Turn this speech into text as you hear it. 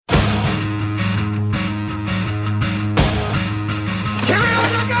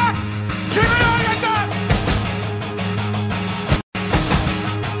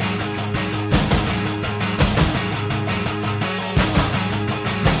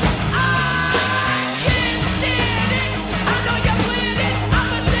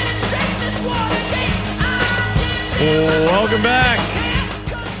Welcome back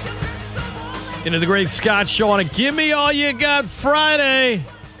into the Great Scott Show on a Give Me All You Got Friday.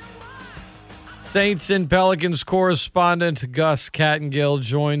 Saints and Pelicans correspondent Gus Kattengell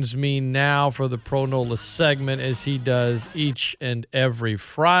joins me now for the Pro Nola segment, as he does each and every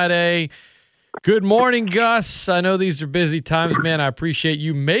Friday. Good morning, Gus. I know these are busy times, man. I appreciate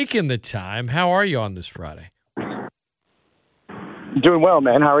you making the time. How are you on this Friday? Doing well,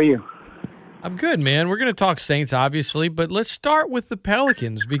 man. How are you? I'm good, man. We're going to talk Saints, obviously, but let's start with the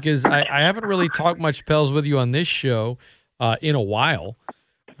Pelicans, because I haven't really talked much Pels with you on this show in a while.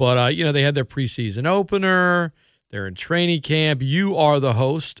 But, they had their preseason opener. They're in training camp. You are the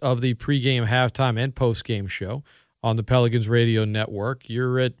host of the pregame, halftime, and postgame show on the Pelicans radio network.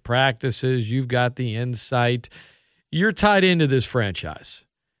 You're at practices. You've got the insight. You're tied into this franchise.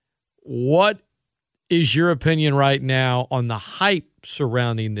 What is your opinion right now on the hype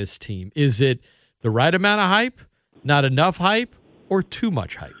surrounding this team? Is it the right amount of hype, not enough hype, or too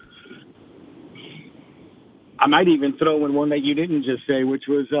much hype? I might even throw in one that you didn't just say, which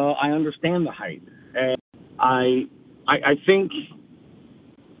was I understand the hype. And I think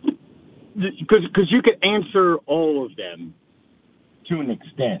because you could answer all of them to an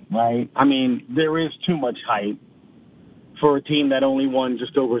extent, right? I mean, there is too much hype for a team that only won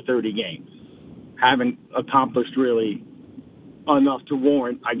just over 30 games. Haven't accomplished really enough to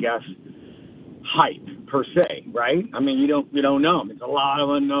warrant, I guess, hype per se, right? I mean, you don't know. It's a lot of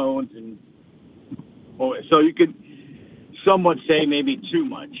unknowns, and so you could somewhat say maybe too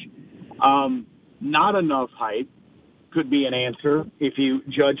much. Not enough hype could be an answer if you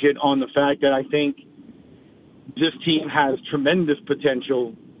judge it on the fact that I think this team has tremendous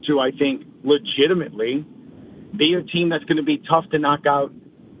potential to, I think, legitimately be a team that's going to be tough to knock out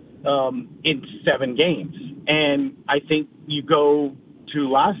in 7 games. And I think you go to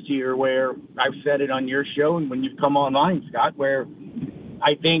last year, where I've said it on your show and when you've come online, Scott, where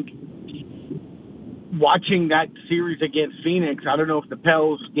I think watching that series against Phoenix, I don't know if the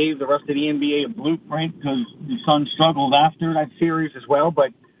Pels gave the rest of the NBA a blueprint, because the Suns struggled after that series as well.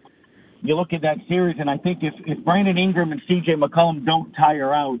 But you look at that series, and I think if Brandon Ingram and C.J. McCollum don't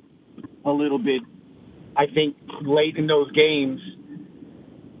tire out a little bit, I think late in those games,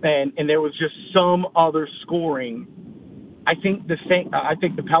 and there was just some other scoring, I think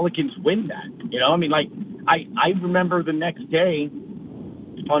the Pelicans win that. I mean, like I remember the next day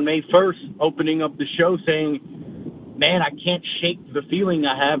on May 1st opening up the show saying, man, I can't shake the feeling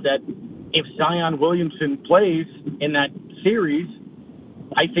I have that if Zion Williamson plays in that series,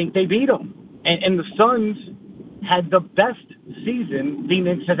 I think they beat him. And the Suns had the best season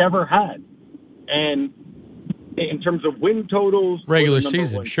Phoenix has ever had. And in terms of win totals, regular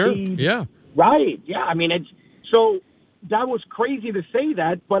season, sure, seed. Yeah. Right, yeah. I mean, it's so that was crazy to say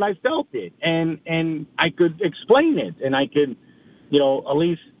that, but I felt it, and I could explain it, and I could, at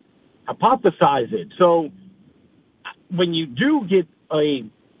least hypothesize it. So when you do get a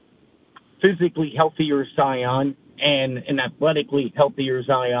physically healthier Zion and an athletically healthier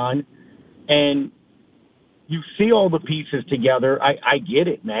Zion, and you see all the pieces together, I get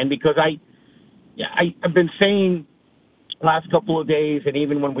it, man, because I've been saying last couple of days, and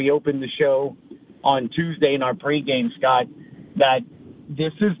even when we opened the show on Tuesday in our pregame, Scott, that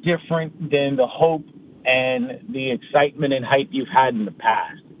this is different than the hope and the excitement and hype you've had in the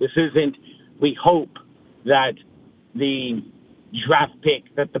past. This isn't, we hope that the draft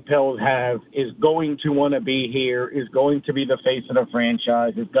pick that the Pels have is going to want to be here, is going to be the face of the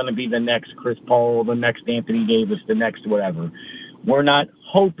franchise, is going to be the next Chris Paul, the next Anthony Davis, the next whatever. We're not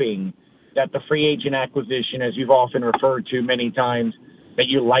hoping that the free agent acquisition, as you've often referred to many times, that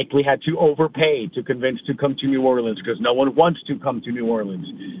you likely had to overpay to convince to come to New Orleans, because no one wants to come to New Orleans,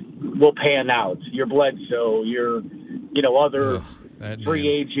 will pan out. Your Bledsoe, your other free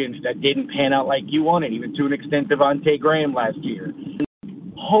agents that didn't pan out like you wanted, even to an extent Devontae Graham last year.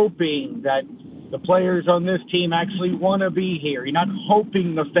 Hoping that the players on this team actually want to be here. You're not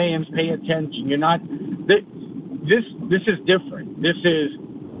hoping the fans pay attention. You're not. This is different. This is,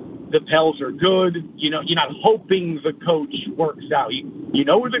 the Pels are good. You're not hoping the coach works out. You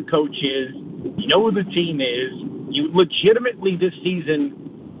know who the coach is. You know who the team is. You legitimately this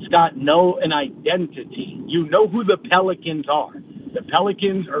season, Scott, know an identity. You know who the Pelicans are. The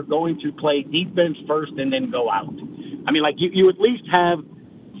Pelicans are going to play defense first and then go out. I mean, like you at least have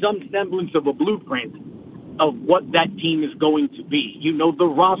some semblance of a blueprint of what that team is going to be. You know the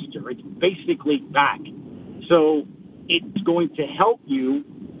roster. It's basically back. So it's going to help you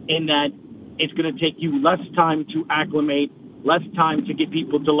in that it's going to take you less time to acclimate, less time to get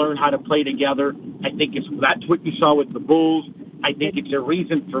people to learn how to play together. I think that's what you saw with the Bulls. I think it's a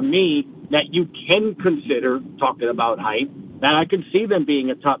reason for me that you can consider, talking about hype, that I can see them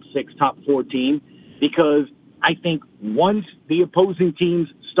being a top 6, top 4 team, because I think once the opposing team's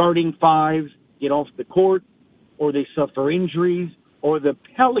starting fives get off the court, or they suffer injuries, or the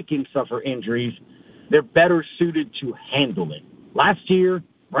Pelicans suffer injuries, they're better suited to handle it. Last year,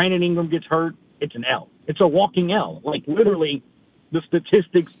 Brandon Ingram gets hurt, it's an L. It's a walking L. Like, literally, the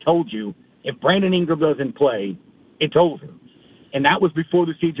statistics told you if Brandon Ingram doesn't play, it's over. And that was before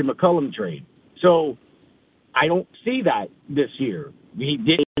the C.J. McCollum trade. So I don't see that this year. He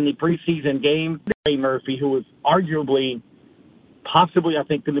did in the preseason game. Ray Murphy, who was arguably, possibly, I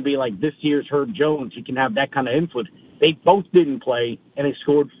think, going to be like this year's Herb Jones. He can have that kind of influence. They both didn't play, and they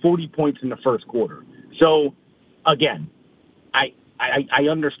scored 40 points in the first quarter. So, again, I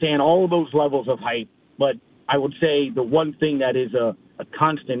understand all of those levels of hype, but I would say the one thing that is a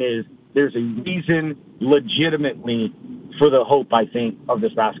constant is there's a reason legitimately for the hope, I think, of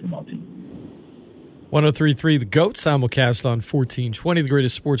this basketball team. 103.3 The GOAT, simulcast on 1420, the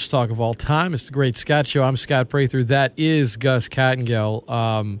greatest sports talk of all time. It's the Great Scott Show. I'm Scott Prather. That is Gus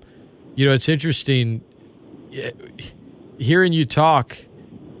Kattengell. It's interesting hearing you talk,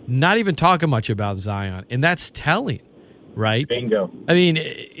 not even talking much about Zion, and that's telling, right? Bingo. I mean,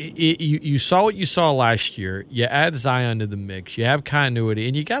 you saw what you saw last year. You add Zion to the mix. You have continuity,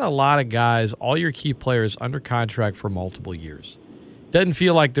 and you got a lot of guys, all your key players, under contract for multiple years. Doesn't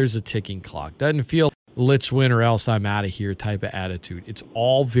feel like there's a ticking clock. Doesn't feel let's win or else I'm out of here type of attitude. It's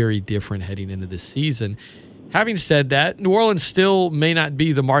all very different heading into this season. Having said that, New Orleans still may not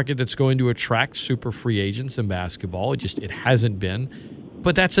be the market that's going to attract super free agents in basketball. It hasn't been.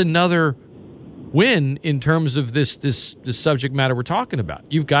 But that's another win in terms of this subject matter we're talking about.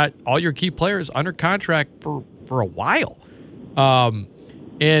 You've got all your key players under contract for a while.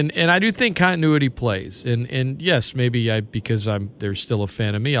 And I do think continuity plays. And yes, maybe because there's still a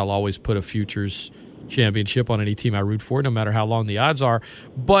fan of me, I'll always put a futures championship on any team I root for, no matter how long the odds are.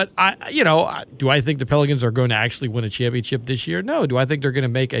 But do I think the Pelicans are going to actually win a championship this year? No. Do I think they're going to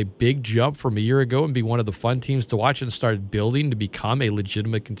make a big jump from a year ago and be one of the fun teams to watch and start building to become a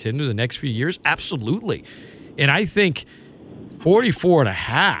legitimate contender the next few years? Absolutely. And I think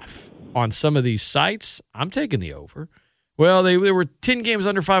 44.5 on some of these sites, I'm taking the over. Well, they were 10 games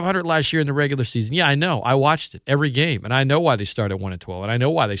under 500 last year in the regular season. Yeah, I know. I watched it every game, and I know why they started 1-12, and I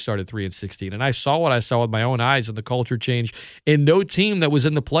know why they started 3-16, and I saw what I saw with my own eyes and the culture change. And no team that was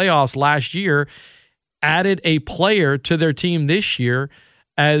in the playoffs last year added a player to their team this year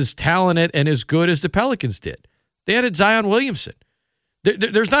as talented and as good as the Pelicans did. They added Zion Williamson.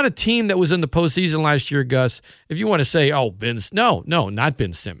 There's not a team that was in the postseason last year, Gus. If you want to say, no, not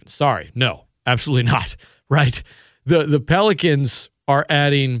Ben Simmons. Sorry, no, absolutely not. Right? The Pelicans are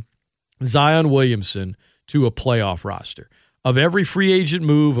adding Zion Williamson to a playoff roster. Of every free agent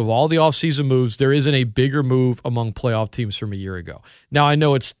move, of all the offseason moves, there isn't a bigger move among playoff teams from a year ago. Now, I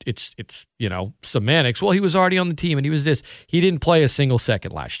know it's semantics. Well, he was already on the team, and he was this. He didn't play a single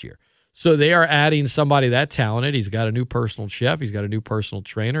second last year. So they are adding somebody that talented. He's got a new personal chef. He's got a new personal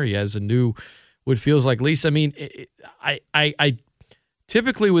trainer. He has a new, what feels like lease. I mean, I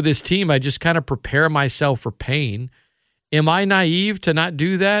typically with this team, I just kind of prepare myself for pain. Am I naive to not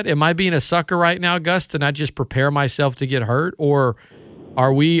do that? Am I being a sucker right now, Gus, to not just prepare myself to get hurt? Or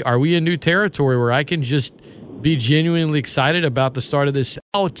are we in new territory where I can just be genuinely excited about the start of this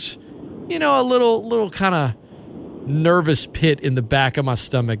out, a little kind of nervous pit in the back of my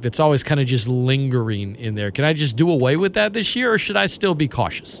stomach that's always kind of just lingering in there? Can I just do away with that this year, or should I still be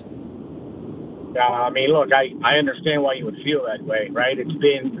cautious? I mean, look, I understand why you would feel that way, right? It's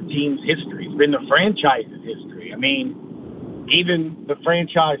been the team's history. It's been the franchise's history. I mean, even the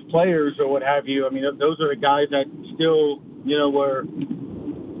franchise players or what have you, I mean, those are the guys that still, were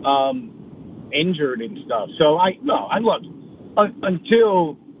injured and stuff. So look,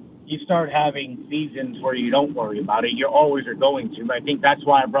 until you start having seasons where you don't worry about it, you always are going to. But I think that's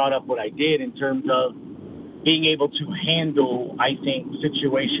why I brought up what I did in terms of being able to handle, I think,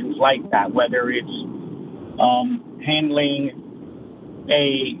 situations like that, whether it's handling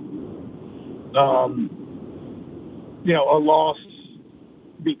a loss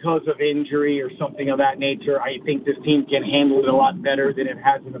because of injury or something of that nature. I think this team can handle it a lot better than it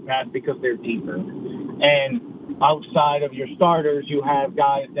has in the past because they're deeper. And outside of your starters, you have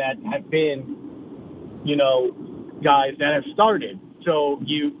guys that have been, guys that have started. So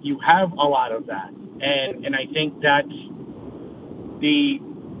you have a lot of that. And I think that's the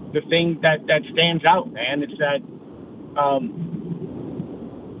thing that stands out, man. It's that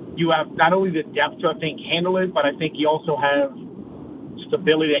you have not only the depth to, I think, handle it, but I think you also have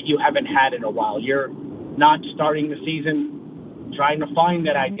stability that you haven't had in a while. You're not starting the season trying to find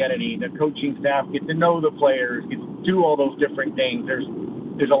that identity. The coaching staff get to know the players, get to do all those different things.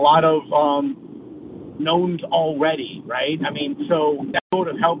 There's a lot of knowns already, right? I mean, so that sort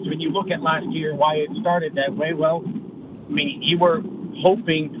of helps when you look at last year, why it started that way. Well, I mean, you were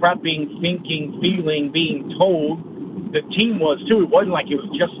hoping, prepping, thinking, feeling, being told. The team was, too. It wasn't like it was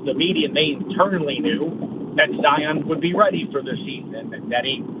just the media. They internally knew that Zion would be ready for the season, that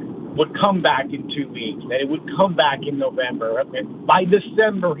he would come back in 2 weeks, that it would come back in November. By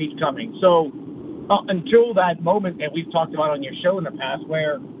December, he's coming. So until that moment that we've talked about on your show in the past,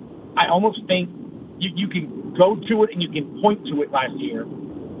 where I almost think you can go to it and you can point to it last year,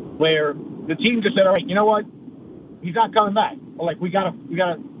 where the team just said, all right, you know what? He's not coming back. Like, we gotta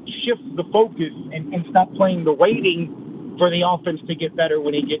shift the focus and stop playing the waiting for the offense to get better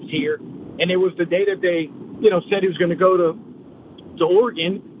when he gets here. And it was the day that they, said he was going to go to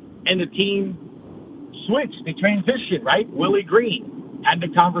Oregon, and the team switched. They transitioned, right? Willie Green had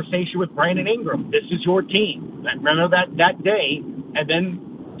the conversation with Brandon Ingram. This is your team. Remember that day, and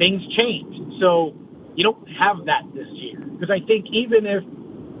then things changed. So you don't have that this year. Because I think even if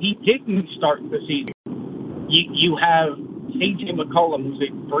he didn't start the season, you have C.J. McCollum, who's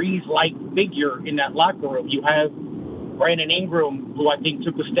a Breeze-like figure in that locker room. You have Brandon Ingram, who I think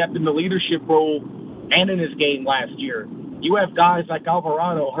took a step in the leadership role and in his game last year. You have guys like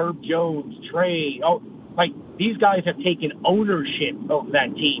Alvarado, Herb Jones, Trey. These guys have taken ownership of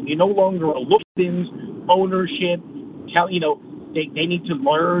that team. You no longer a look-ins ownership. They need to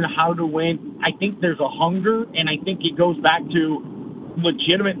learn how to win. I think there's a hunger, and I think it goes back to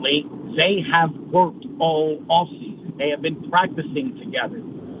legitimately they have worked all offseason. They have been practicing together.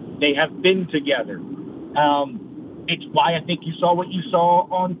 They have been together. It's why I think you saw what you saw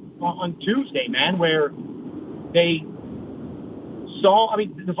on Tuesday, man, where they saw. I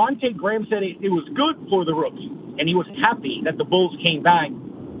mean, Devontae Graham said it was good for the rookie, and he was happy that the Bulls came back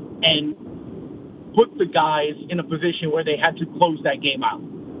and put the guys in a position where they had to close that game out,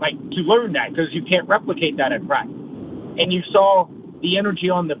 to learn that, because you can't replicate that at practice. And you saw the energy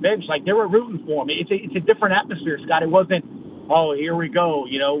on the bench, they were rooting for him. It's a different atmosphere, Scott. It wasn't, oh, here we go,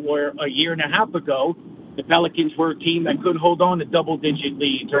 where a year and a half ago, the Pelicans were a team that couldn't hold on to double-digit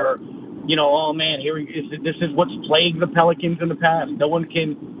leads, or, oh, man, this is what's plagued the Pelicans in the past. No one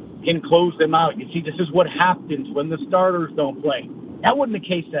can close them out. You see, this is what happens when the starters don't play. That wasn't the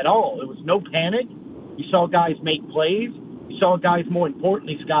case at all. There was no panic. You saw guys make plays. You saw guys, more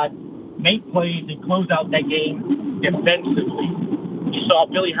importantly, Scott, make plays and close out that game defensively. You saw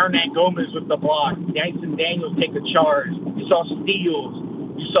Billy Hernangomez with the block. Dyson Daniels take a charge. You saw steals.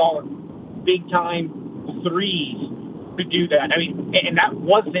 You saw big-time threes to do that. I mean, and that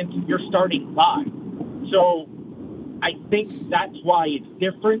wasn't your starting five. So I think that's why it's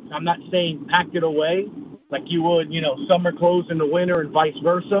different. I'm not saying pack it away like you would, summer clothes in the winter and vice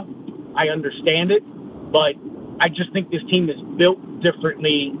versa. I understand it. But I just think this team is built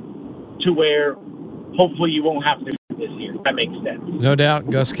differently to where hopefully you won't have to do this year. That makes sense. No doubt.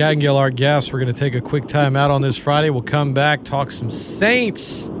 Gus Kattengell, our guest. We're going to take a quick time out on this Friday. We'll come back, talk some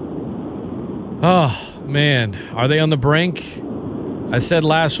Saints. Oh, man. Are they on the brink? I said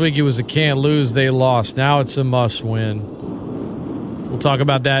last week it was a can't lose. They lost. Now it's a must win. We'll talk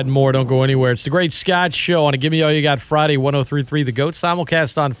about that and more. Don't go anywhere. It's the Great Scott Show on a Give Me All You Got Friday, 103.3 The GOAT,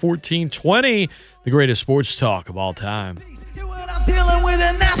 simulcast on 1420, the greatest sports talk of all time. You what I'm dealing with,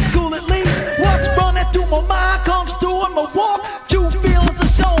 and that's cool at least. What's running through my mind comes through in my walk. Two feelings are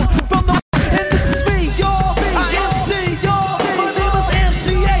shown from the and this is me, y'all. I MC, y'all. My name is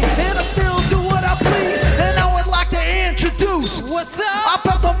MCA, and I still do what I please. And I would like to introduce. What's up? I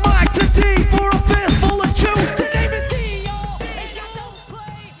pass the mic to D for a fistful of chew. The name is D, y'all. And y'all don't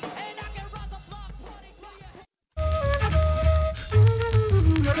play, and I can rock a block party to you.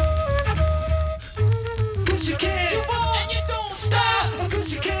 'Cause you can, and you don't stop.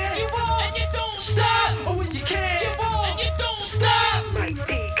 'Cause you can, and you don't stop. Oh, when you can, and you don't stop.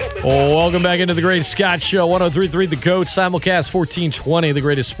 Oh, welcome back into the Great Scott Show, 103.3 The GOAT, simulcast 1420, the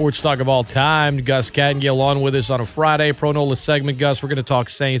greatest sports talk of all time. Gus Kattengell on with us on a Friday. Pro Nola segment, Gus. We're going to talk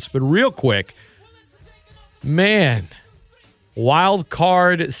Saints, but real quick, man, wild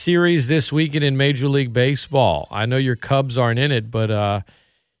card series this weekend in Major League Baseball. I know your Cubs aren't in it, but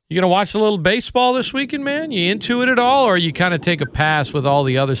you going to watch a little baseball this weekend, man? You into it at all, or you kind of take a pass with all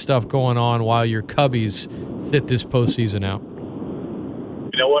the other stuff going on while your Cubbies sit this postseason out?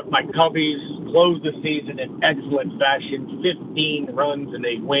 You know what? My Cubbies closed the season in excellent fashion, 15 runs, and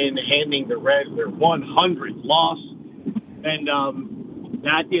they win, handing the Reds their 100th loss. And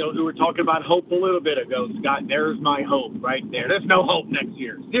that, we were talking about hope a little bit ago, Scott. There's my hope right there. There's no hope next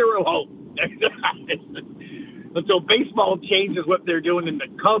year. Zero hope. baseball changes what they're doing and the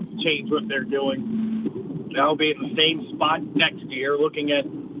Cubs change what they're doing. They'll be in the same spot next year looking at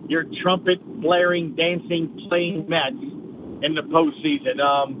your trumpet blaring, dancing, playing Mets in the postseason.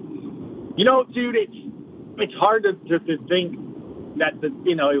 Dude, it's hard to think that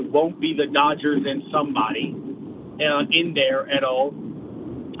it won't be the Dodgers and somebody in there at all.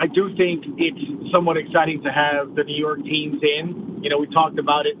 I do think it's somewhat exciting to have the New York teams in. We talked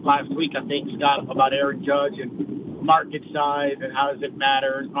about it last week, I think, Scott, about Aaron Judge and market size and how does it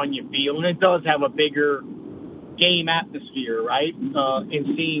matter on your field. And it does have a bigger game atmosphere, right,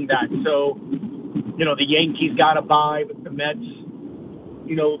 in seeing that. So, the Yankees got a bye, but the Mets,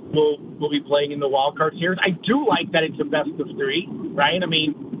 will be playing in the wild card series. I do like that it's a best of three, right? I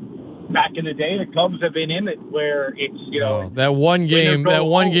mean, back in the day, the Cubs have been in it where it's, that one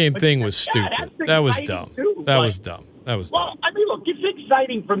game thing was stupid. That was dumb. That was dumb. Well, I mean, look, it's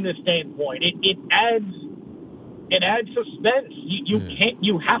exciting from this standpoint. It adds suspense.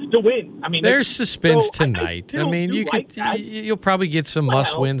 You have to win. I mean, there's suspense tonight. You'll probably get some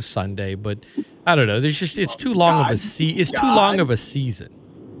must win Sunday, but I don't know. It's too long of a season.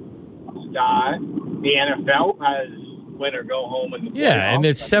 The NFL has win or go home in the playoffs. Yeah, and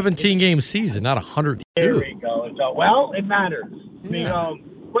it's 17-game season, not 100. There we go. So, it matters. Yeah. I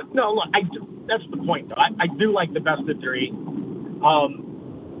mean, but no, look, that's the point, though. I do like the best of three.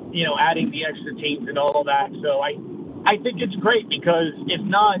 Adding the extra teams and all of that. So I think it's great because if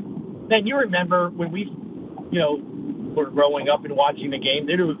not, then you remember when we, were growing up and watching the game,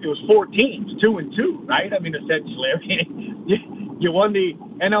 it was 4 teams, 2-2, right? I mean, essentially, you won the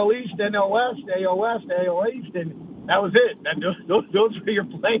NL East, NL West, AL West, AL East, and that was it. Those were your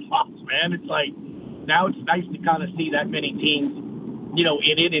playoffs, man. It's like now it's nice to kind of see that many teams,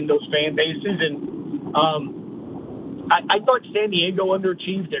 in those fan bases. And I thought San Diego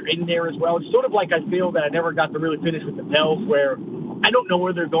underachieved. They're in there as well. It's sort of like I feel that I never got to really finish with the Pels, where I don't know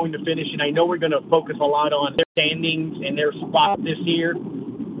where they're going to finish, and I know we're going to focus a lot on their standings and their spot this year.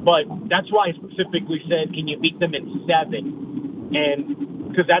 But that's why I specifically said, can you beat them in 7? And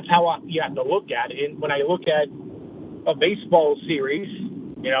because that's how you have to look at it. And when I look at a baseball series,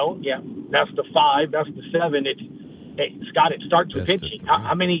 that's the 5, that's the 7. Scott, it starts with pitching.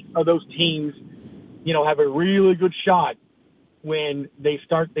 How many of those teams, have a really good shot when they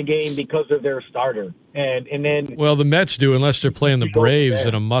start the game because of their starter? And then, well, the Mets do, unless they're playing the Braves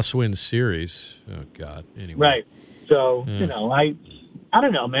in a must-win series. Oh God. Anyway, right. So I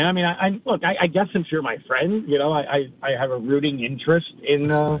don't know, man. I mean, I guess since you're my friend, I have a rooting interest in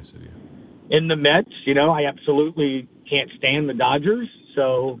the Mets. I absolutely can't stand the Dodgers.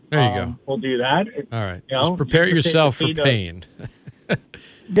 So there you go. We'll do that. All right. Just prepare yourself for pain.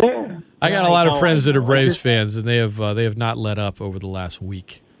 Yeah. I got a lot of friends that are Braves fans, and they have not let up over the last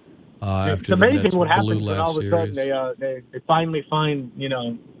week. It's amazing what happens when all of a sudden they finally find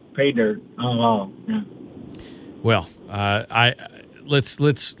pay dirt. Oh, yeah. Well,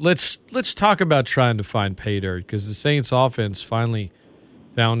 let's talk about trying to find pay dirt, because the Saints offense finally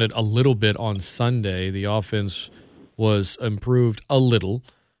found it a little bit on Sunday. The offense was improved a little,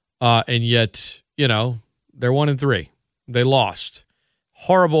 and yet they're 1-3. They lost.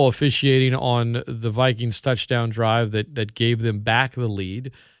 Horrible officiating on the Vikings touchdown drive that gave them back the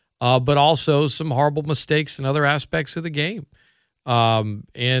lead, but also some horrible mistakes in other aspects of the game.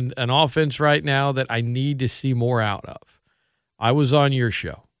 And an offense right now that I need to see more out of. I was on your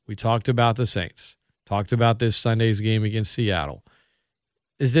show. We talked about the Saints. Talked about this Sunday's game against Seattle.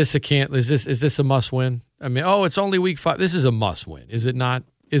 Is this a must win? I mean, it's only week 5. This is a must win. Is it not?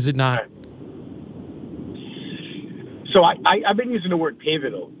 Is it not? So I've been using the word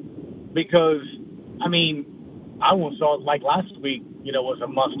pivotal because, I mean, I almost saw it like last week, was a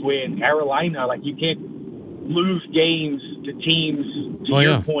must-win. Carolina, you can't lose games to teams, to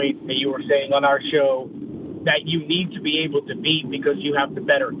your point that you were saying on our show, that you need to be able to beat because you have the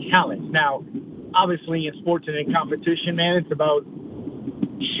better talent. Now, obviously in sports and in competition, man, it's about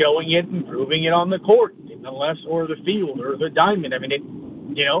showing it and proving it on the court, or the field or the diamond. I mean,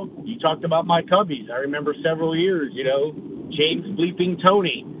 you talked about my Cubbies. I remember several years, James bleeping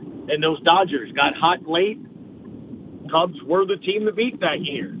Tony and those Dodgers got hot late. Cubs were the team to beat that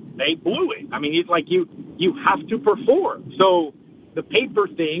year. They blew it. I mean, it's like you have to perform. So the paper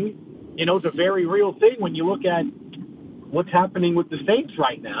thing, is a very real thing when you look at what's happening with the Saints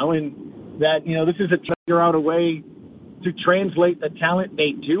right now, and that, this is figure out a way to translate the talent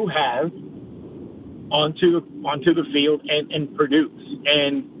they do have onto the field and produce.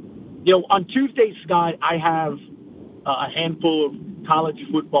 And, on Tuesday, Scott, I have a handful of college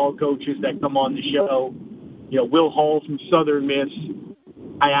football coaches that come on the show. Will Hall from Southern Miss,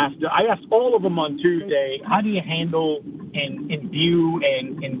 I asked all of them on Tuesday, how do you handle and view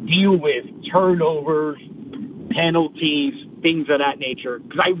and deal with turnovers, penalties, things of that nature?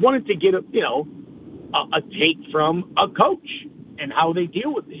 Because I wanted to get a take from a coach and how they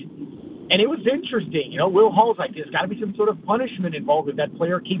deal with it. And it was interesting. Will Hall's like, there's got to be some sort of punishment involved if that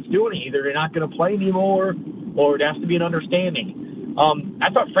player keeps doing it. Either they're not going to play anymore or there has to be an understanding. I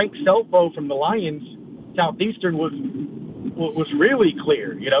thought Frank Selfo from the Lions, Southeastern, was really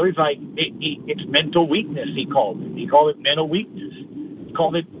clear. He's like, it's mental weakness, he called it. He called it mental weakness. He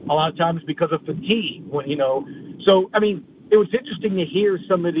called it a lot of times because of fatigue. So, I mean, it was interesting to hear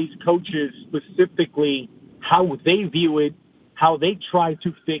some of these coaches specifically how they view it, how they try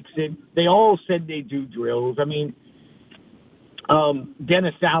to fix it. They all said they do drills. I mean,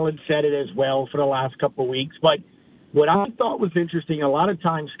 Dennis Allen said it as well for the last couple of weeks. But what I thought was interesting, a lot of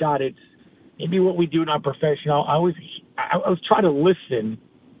times, Scott, it's maybe what we do in our profession. I was trying to listen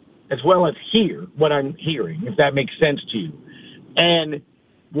as well as hear what I'm hearing, if that makes sense to you. And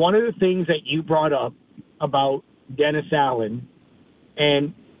one of the things that you brought up about Dennis Allen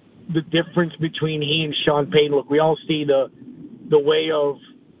and the difference between he and Sean Payton, look, we all see the way of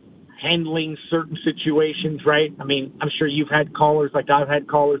handling certain situations, right? I mean, I'm sure you've had callers like I've had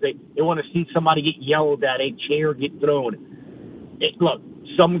callers. They want to see somebody get yelled at, a chair get thrown. Look,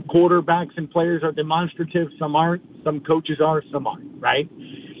 some quarterbacks and players are demonstrative, some aren't. Some coaches are, some aren't, right?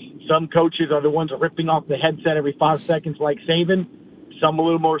 Some coaches are the ones ripping off the headset every 5 seconds like Saban. Some a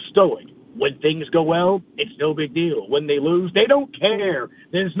little more stoic. When things go well, it's no big deal. When they lose, they don't care.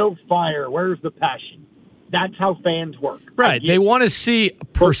 There's no fire. Where's the passion? That's how fans work. Right. They want to see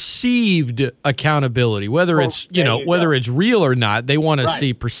perceived accountability, whether it's it's real or not. They want to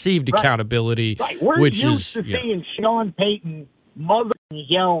see perceived accountability, We're which used to seeing Sean Payton mother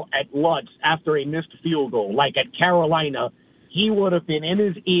yell at Lutz after a missed field goal. Like at Carolina, he would have been in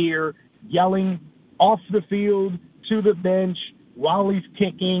his ear yelling off the field to the bench while he's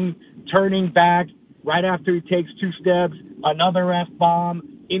kicking, turning back right after he takes 2 steps, another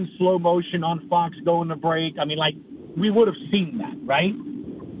F-bomb in slow motion on Fox going to break. I mean, like, we would have seen that, right?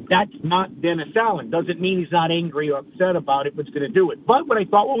 That's not Dennis Allen. Doesn't mean he's not angry or upset about it, but it's going to do it. But what I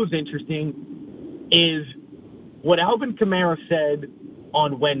thought was interesting is what Alvin Kamara said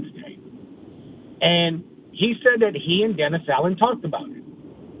on Wednesday. And he said that he and Dennis Allen talked about it.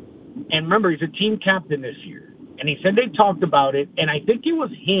 And remember, he's a team captain this year. And he said they talked about it, and I think it was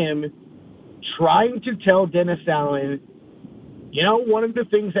him trying to tell Dennis Allen, one of the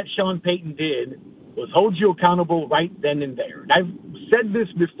things that Sean Payton did was hold you accountable right then and there. And I've said this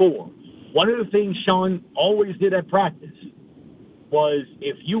before. One of the things Sean always did at practice was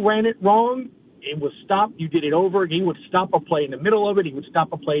if you ran it wrong, it was stopped. You did it over. He would stop a play in the middle of it. He would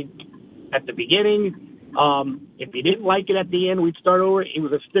stop a play at the beginning. If he didn't like it at the end, we'd start over. He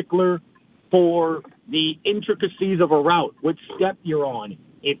was a stickler for the intricacies of a route, which step you're on.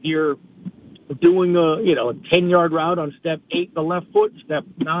 If you're doing a 10-yard route on step 8, the left foot, step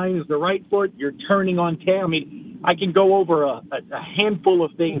 9 is the right foot, you're turning on 10. I mean, I can go over a handful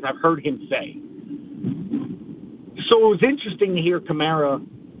of things I've heard him say. So it was interesting to hear Kamara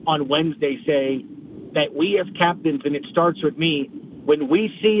on Wednesday say that we as captains, and it starts with me, when we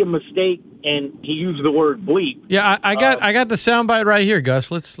see a mistake, and he used the word bleep. Yeah, I got the soundbite right here,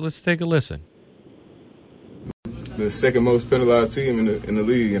 Gus. Let's take a listen. The second most penalized team in the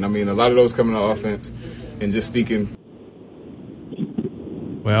league, and I mean a lot of those coming on offense. And just speaking.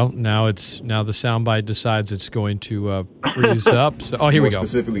 Well, now the soundbite decides it's going to freeze up. So, here we go.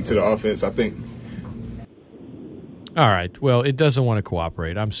 Specifically to the offense, I think. All right. Well, it doesn't want to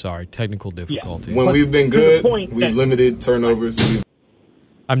cooperate. I'm sorry. Technical difficulties. When we've been good, we've limited turnovers.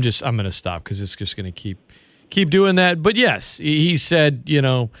 I'm going to stop because it's just going to keep doing that. But yes, he said,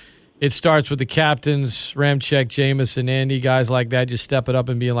 it starts with the captains, Ramczyk, Jameson, Andy, guys like that, just step it up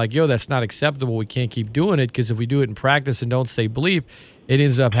and being like, that's not acceptable. We can't keep doing it because if we do it in practice and don't say bleep, it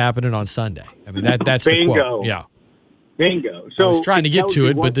ends up happening on Sunday. I mean, that's the quote. Yeah. Bingo. So I was trying to get to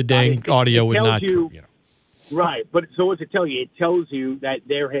it, but the dang audio would not. Right. But so what's it tell you? It tells you that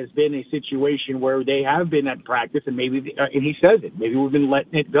there has been a situation where they have been at practice and maybe, and he says it, maybe we've been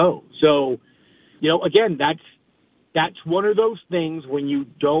letting it go. So, again, that's one of those things when you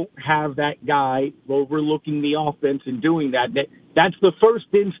don't have that guy overlooking the offense and doing that's the first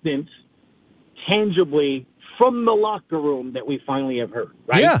instance tangibly from the locker room that we finally have heard,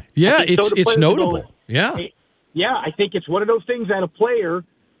 right? Yeah, it's notable. Yeah, I think it's one of those things that a player,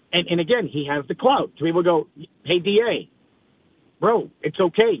 and again, he has the clout to be able to go, hey, DA, bro, it's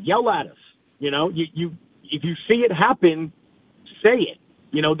okay, yell at us. You if you see it happen, say it.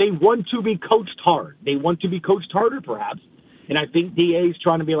 They want to be coached hard. They want to be coached harder, perhaps. And I think DA's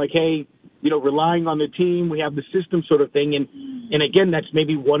trying to be like, hey, relying on the team, we have the system sort of thing. And again, that's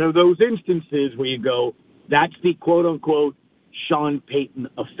maybe one of those instances where you go, that's the quote-unquote Sean Payton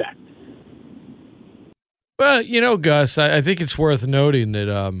effect. Well, Gus, I think it's worth noting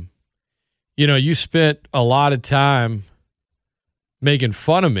that, you spent a lot of time making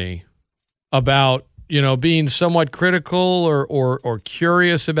fun of me about, being somewhat critical or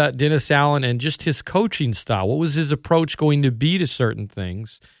curious about Dennis Allen and just his coaching style. What was his approach going to be to certain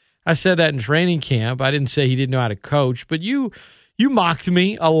things? I said that in training camp. I didn't say he didn't know how to coach, but you mocked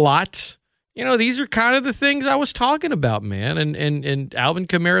me a lot. These are kind of the things I was talking about, man. And Alvin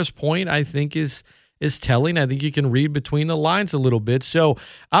Kamara's point, I think, is telling. I think you can read between the lines a little bit. So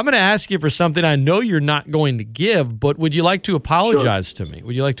I'm going to ask you for something I know you're not going to give, but would you like to apologize to me?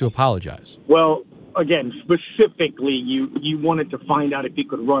 Would you like to apologize? Well, again, specifically, you wanted to find out if he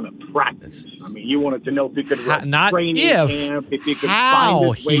could run a practice. I mean, you wanted to know if he could run training camp, if he could how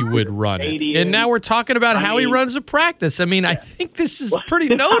find his way he would to the run it. stadium. And now we're talking about how he runs a practice. I mean, I think this is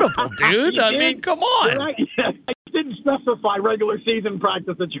pretty notable, dude. I mean, come on. Right. I didn't specify regular season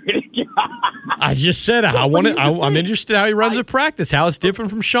practice that you're going to get. I just said I'm interested in how he runs a practice, how it's different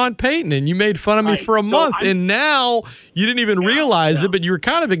from Sean Payton, and you made fun of me for a month, and now you didn't even realize it, but you were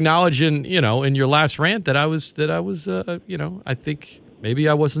kind of acknowledging, in your last rant that I was, I think maybe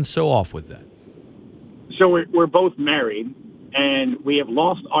I wasn't so off with that. So we're both married, and we have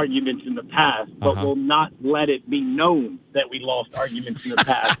lost arguments in the past, but will not let it be known that we lost arguments in the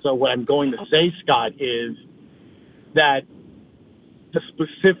past. So what I'm going to say, Scott, is that the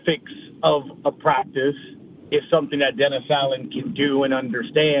specifics of a practice is something that Dennis Allen can do and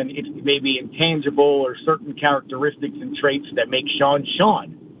understand. It's maybe intangible or certain characteristics and traits that make Sean,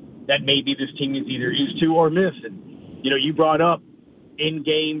 that maybe this team is either used to or missing. You brought up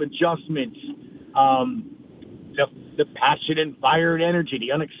in-game adjustments, the passion and fire and energy,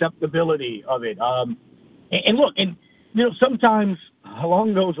 the unacceptability of it. And look, sometimes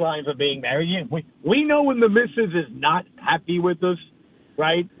along those lines of being married, we know when the missus is not happy with us,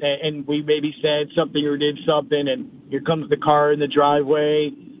 right? And we maybe said something or did something, and here comes the car in the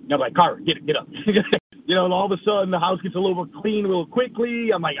driveway. And I'm like, car, get up. And all of a sudden the house gets a little clean a little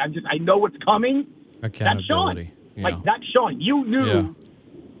quickly. I'm like, I know what's coming. That's Sean. Yeah. Like, that's Sean. You knew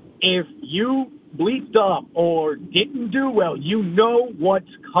if you bleeped up or didn't do well, you know what's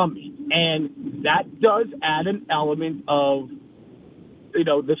coming. And that does add an element of,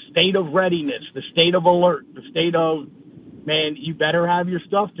 the state of readiness, the state of alert, the state of, man, you better have your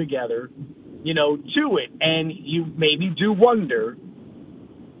stuff together, to it. And you maybe do wonder,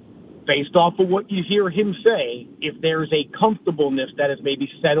 based off of what you hear him say, if there's a comfortableness that has maybe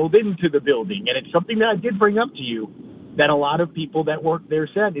settled into the building. And it's something that I did bring up to you that a lot of people that work there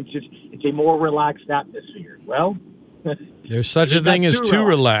said. It's a more relaxed atmosphere. Well, there's such a thing as too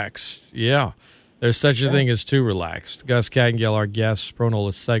relaxed. Yeah. There's such a thing as too relaxed. Gus Kattengell, our guest,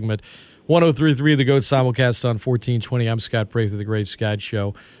 Pronola segment. 103.3 The GOAT simulcast on 1420. I'm Scott Prather, The Great Scott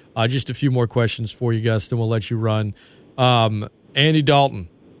Show. Just a few more questions for you, Gus, then we'll let you run. Andy Dalton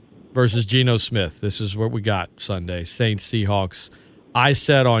versus Geno Smith. This is what we got Sunday. Saints, Seahawks. I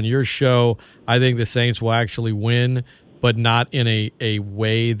said on your show, I think the Saints will actually win, but not in a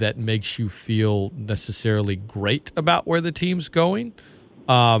way that makes you feel necessarily great about where the team's going.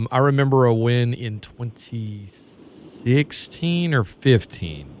 I remember a win in 2016 or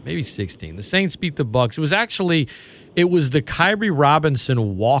 15, maybe 16. The Saints beat the Bucs. It was the Kyrie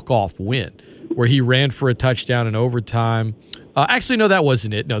Robinson walk-off win where he ran for a touchdown in overtime. Actually, no, that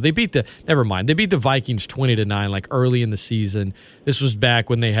wasn't it. No, they beat the Vikings 20-9, like early in the season. This was back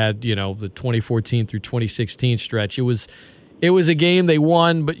when they had, the 2014 through 2016 stretch. It was a game they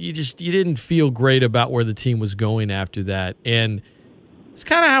won, but you didn't feel great about where the team was going after that. And it's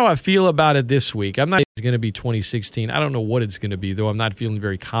kind of how I feel about it this week. I'm not it's going to be 2016. I don't know what it's going to be, though. I'm not feeling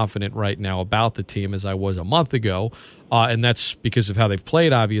very confident right now about the team as I was a month ago, and that's because of how they've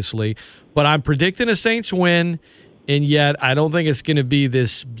played, obviously. But I'm predicting a Saints win, and yet I don't think it's going to be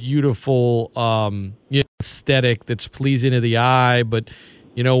this beautiful aesthetic that's pleasing to the eye. But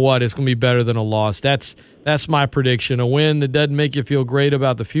you know what? It's going to be better than a loss. That's my prediction. A win that doesn't make you feel great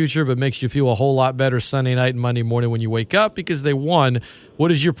about the future, but makes you feel a whole lot better Sunday night and Monday morning when you wake up because they won.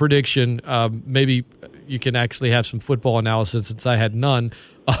 What is your prediction? Maybe you can actually have some football analysis since I had none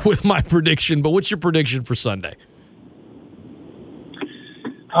with my prediction. But what's your prediction for Sunday?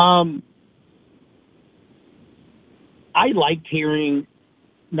 I liked hearing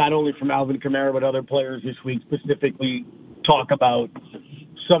not only from Alvin Kamara but other players this week specifically talk about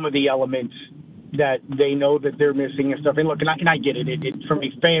some of the elements that they know that they're missing and stuff. And look, and I get it. It. From a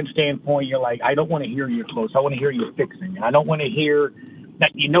fan standpoint, you're like, I don't want to hear you're close. I want to hear you fixing it. I don't want to hear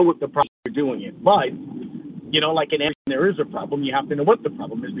that you know what the problem is doing it. But, like in anything, there is a problem. You have to know what the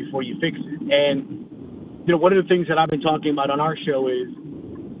problem is before you fix it. And, one of the things that I've been talking about on our show is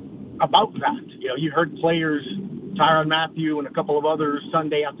about that. You heard players, Tyrann Mathieu and a couple of others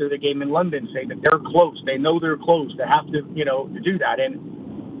Sunday after the game in London say that they're close. They know they're close. They have to, to do that. And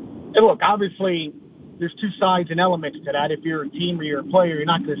look, obviously, there's two sides and elements to that. If you're a team or you're a player, you're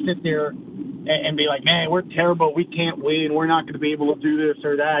not going to sit there and be like, man, we're terrible. We can't win. We're not going to be able to do this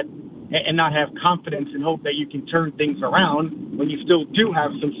or that, and not have confidence and hope that you can turn things around when you still do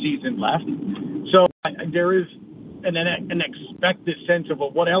have some season left. So there is an expected sense of,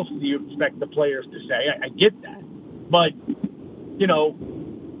 well, what else do you expect the players to say? I get that. But,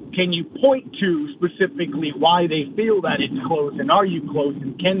 can you point to specifically why they feel that it's close, and are you close,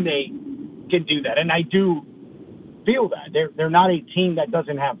 and can do that? And I do feel that. They're not a team that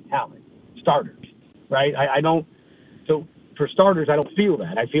doesn't have talent, starters, right? I don't. So for starters, I don't feel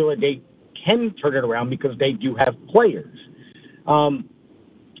that. I feel that they can turn it around because they do have players.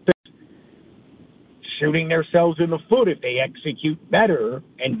 Shooting themselves in the foot if they execute better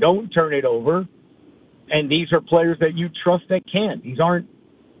and don't turn it over. And these are players that you trust that can. These aren't,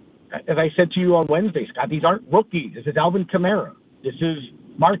 as I said to you on Wednesday, Scott, these aren't rookies. This is Alvin Kamara. This is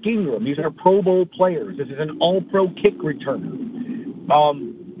Mark Ingram. These are Pro Bowl players. This is an all-pro kick returner.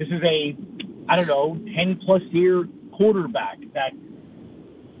 This is a, 10-plus year quarterback that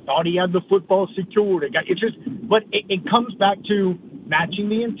thought he had the football secured. But it comes back to matching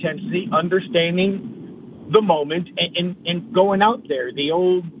the intensity, understanding the moment, and going out there. The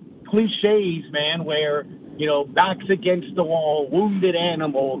old cliches, man, where, backs against the wall, wounded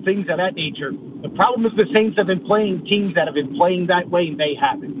animal, things of that nature. The problem is the Saints have been playing teams that have been playing that way, and they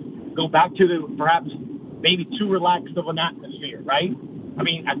haven't. Go back to perhaps maybe too relaxed of an atmosphere, right? I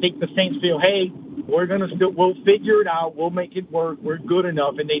mean, I think the Saints feel, hey, we'll figure it out, we'll make it work, we're good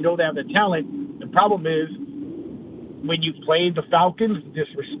enough, and they know they have the talent. The problem is when you play the Falcons,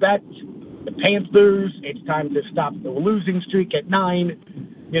 disrespect, the Panthers, it's time to stop the losing streak at 9.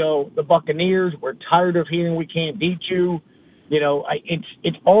 The Buccaneers, we're tired of hearing we can't beat you.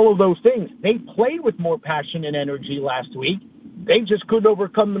 It's all of those things. They played with more passion and energy last week. They just couldn't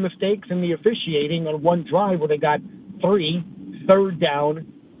overcome the mistakes in the officiating on one drive where they got 3 third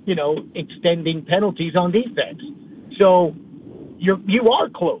down, extending penalties on defense. So you are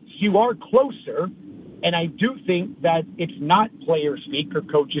close. You are closer. And I do think that it's not player speak or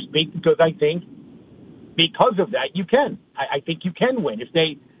coaches speak, because I think because of that, you can. I think you can win. If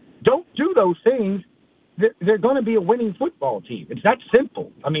they don't do those things, they're going to be a winning football team. It's that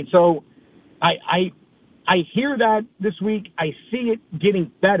simple. I mean, so I hear that this week. I see it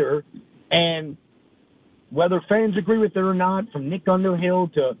getting better. And whether fans agree with it or not, from Nick Underhill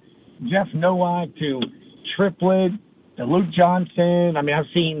to Jeff Nowak to Triplett to Luke Johnson. I mean, I've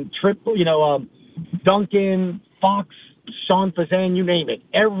seen Duncan, Fox, Sean Fazan, you name it.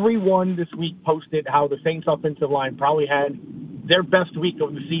 Everyone this week posted how the Saints offensive line probably had their best week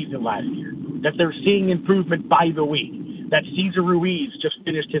of the season last year, that they're seeing improvement by the week, that Cesar Ruiz just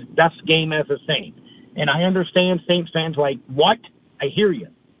finished his best game as a Saint. And I understand Saints fans like, what? I hear you.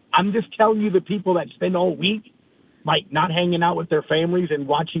 I'm just telling you, the people that spend all week, like, not hanging out with their families and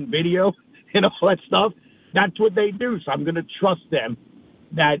watching video and all that stuff, that's what they do. So I'm going to trust them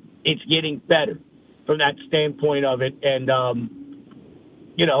that it's getting better from that standpoint of it. And,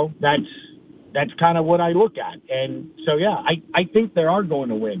 that's kind of what I look at. And so, yeah, I think they are going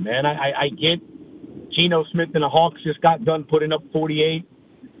to win, man. I get Geno Smith and the Hawks just got done putting up 48,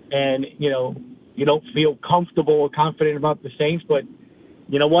 and, you don't feel comfortable or confident about the Saints, but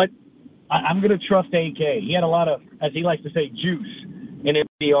you know what? I'm going to trust AK. He had a lot of, as he likes to say, juice in it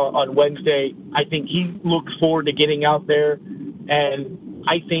on Wednesday. I think he looks forward to getting out there, and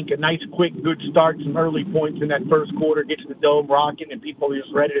I think a nice, quick, good start, some early points in that first quarter, gets the dome rocking, and people are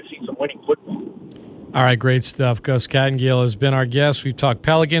just ready to see some winning football. All right, great stuff. Gus Kattengell has been our guest. We've talked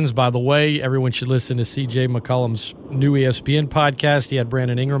Pelicans. By the way, everyone should listen to C.J. McCollum's new ESPN podcast. He had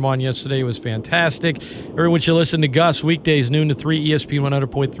Brandon Ingram on yesterday. It was fantastic. Everyone should listen to Gus weekdays, noon to 3, ESPN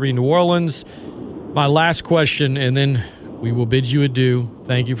 100.3 New Orleans. My last question, and then we will bid you adieu.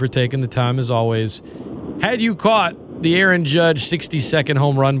 Thank you for taking the time, as always. Had you caught the Aaron Judge 60-second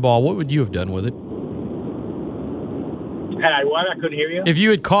home run ball, what would you have done with it? What? I couldn't hear you. If you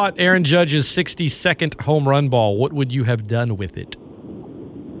had caught Aaron Judge's 60-second home run ball, what would you have done with it?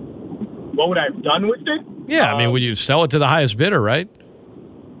 What would I have done with it? Yeah, I mean, would you sell it to the highest bidder, right?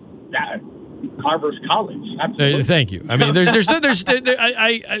 Carver's College. Absolutely. Thank you. I mean,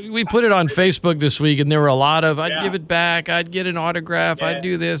 we put it on Facebook this week, and there were a lot of, I'd give it back, I'd get an autograph, I'd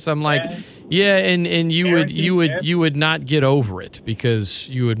do this. I'm like, and you would not get over it because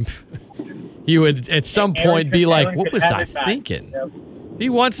you would at some point be like, what was I thinking? Yep. He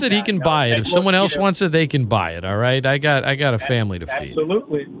wants it, he can buy it. If someone else wants it, they can buy it. All right, I got a family to feed.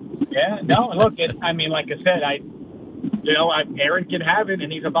 Absolutely. Yeah. No. Look, I mean, like I said, Aaron can have it,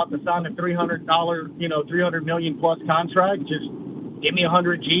 and he's about to sign a $300 million plus contract. Just give me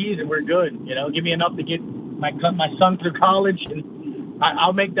 100 G's, and we're good. Give me enough to get my son through college, and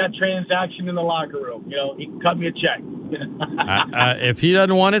I'll make that transaction in the locker room. He can cut me a check. If he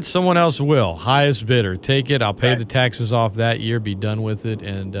doesn't want it, someone else will. Highest bidder, take it. I'll pay the taxes off that year. Be done with it,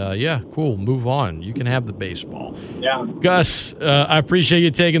 and cool. Move on. You can have the baseball. Yeah, Gus, I appreciate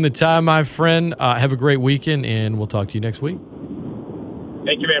you taking the time, my friend. Have a great weekend, and we'll talk to you next week.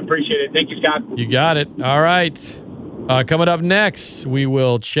 Thank you, man. Appreciate it. Thank you, Scott. You got it. All right. Coming up next, we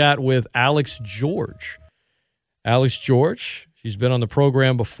will chat with Alex George. Alex George, she's been on the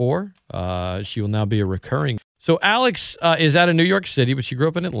program before. She will now be a recurring. So Alex is out of New York City, but she grew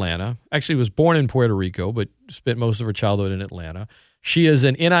up in Atlanta. Actually was born in Puerto Rico, but spent most of her childhood in Atlanta. She is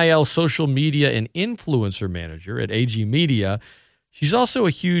an NIL social media and influencer manager at AG Media. She's also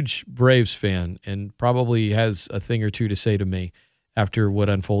a huge Braves fan and probably has a thing or two to say to me after what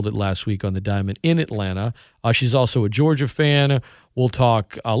unfolded last week on the Diamond in Atlanta. She's also a Georgia fan. We'll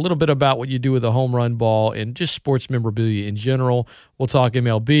talk a little bit about what you do with a home run ball and just sports memorabilia in general. We'll talk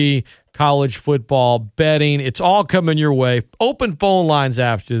MLB, college football, betting. It's all coming your way. Open phone lines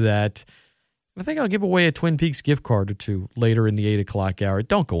after that. I think I'll give away a Twin Peaks gift card or two later in the 8 o'clock hour.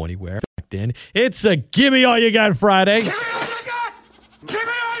 Don't go anywhere. Then it's a Give Me All You Got Friday. Give me all you got! Give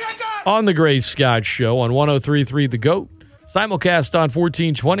me all you got! On the Gray Scott Show on 103.3 The GOAT. Simulcast on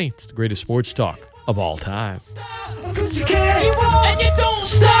 1420. It's the greatest sports talk of all time. 'Cause you can't, and you don't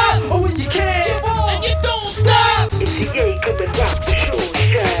stop.